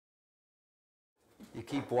You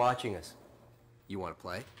keep watching us. You want to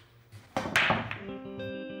play?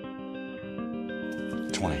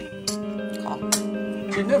 20. Call.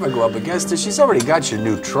 You'd never go up against her. She's already got your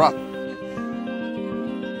new truck.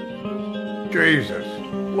 Jesus,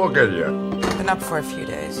 look at you. Been up for a few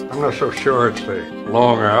days. I'm not so sure it's the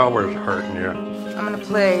long hours hurting you. I'm gonna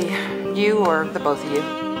play you or the both of you,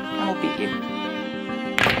 and we'll beat you.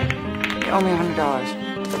 You owe me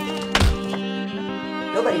 $100.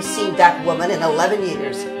 Nobody's seen that woman in 11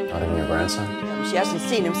 years. Not even your grandson? She hasn't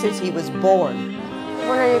seen him since he was born.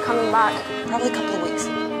 When are you coming back? Probably a couple of weeks.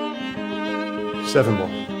 7 ball.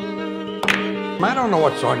 I don't know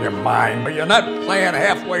what's on your mind, but you're not playing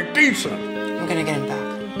halfway decent. I'm gonna get him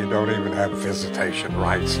back. You don't even have visitation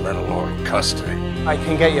rights, let alone custody. I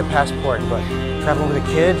can get you a passport, but traveling with a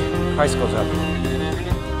kid, price goes up.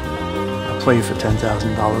 I'll play you for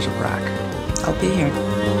 $10,000 a rack. I'll be here.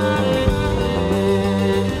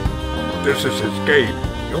 This is his game.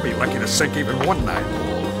 You'll be lucky to sink even one night.